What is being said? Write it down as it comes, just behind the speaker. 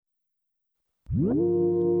Yo,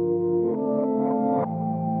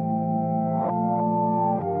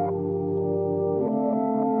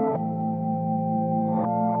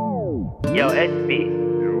 SB.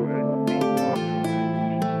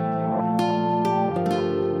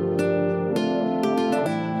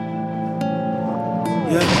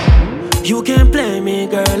 Yeah. You can play me,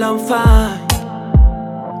 girl, I'm fine.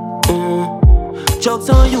 Jokes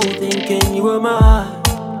on you, thinking you were mine.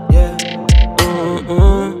 Yeah.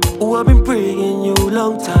 Who I've been praying you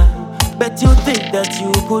long time. Bet you think that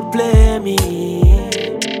you could play me.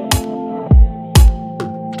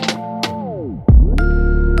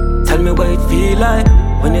 Tell me what it feel like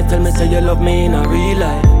when you tell me say you love me in a real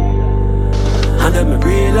life. And then me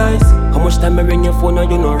realize how much time I ring your phone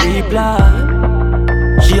and you no reply.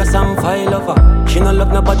 She a some file lover. She no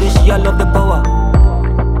love nobody, she a love the power.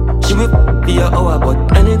 She will be a hour,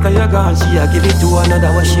 but anytime you're gone, she a give it to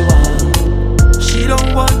another what she want. She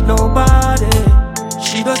don't want nobody,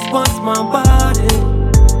 she just wants my body.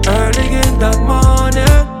 Early in that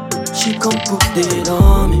morning, she come put it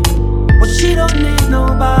on me. But she don't need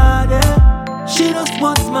nobody, she just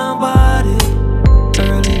wants my body.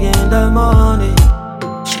 Early in the morning,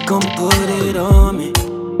 she come put it on me.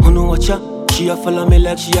 Who know what ya? She a follow me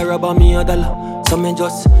like she a rob me a dollar. So me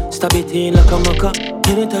just stab it in like a maca.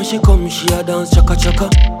 Anytime she come, she a dance chaka chaka.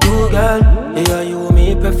 You girl, yeah, you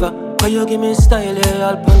me prefer. Cause you give me style, yeah,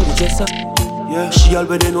 I'll pan the dresser. Yeah, she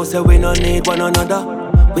already know say we no need one another.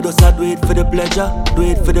 We just a do it for the pleasure, do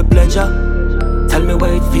it for the pleasure. Tell me what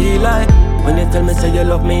it feel like when you tell me say you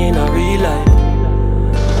love me in a real life.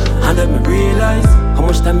 And then me realize how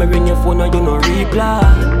much time I ring your phone and you no reply.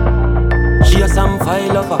 She a some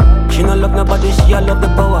file lover, she no love nobody, she a love the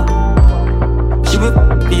power. She will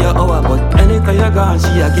be a hour, but anytime you're gone,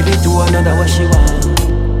 she a give it to another what she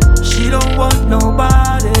want. She don't want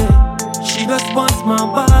nobody, she just wants my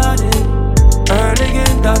body. Early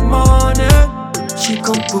in that morning, she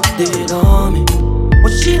come put it on me.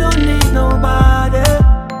 But she don't need nobody,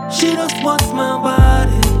 she just wants my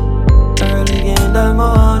body. Early in the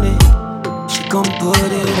morning, she come put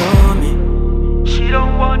it on me. She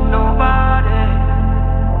don't want nobody.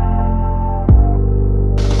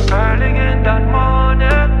 Early in that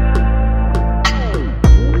morning,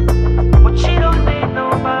 but she don't need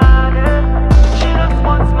nobody, she just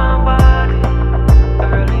wants my body.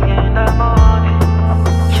 Early in the morning,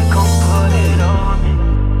 she come put it on me.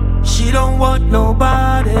 She don't want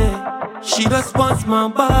nobody, she just wants my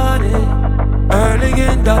body. Early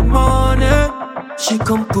in that morning, she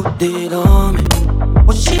come put it on me.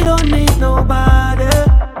 But she don't need nobody,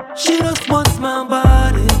 she just wants my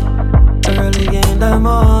body. Early in the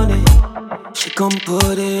morning, she come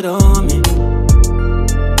put it on me.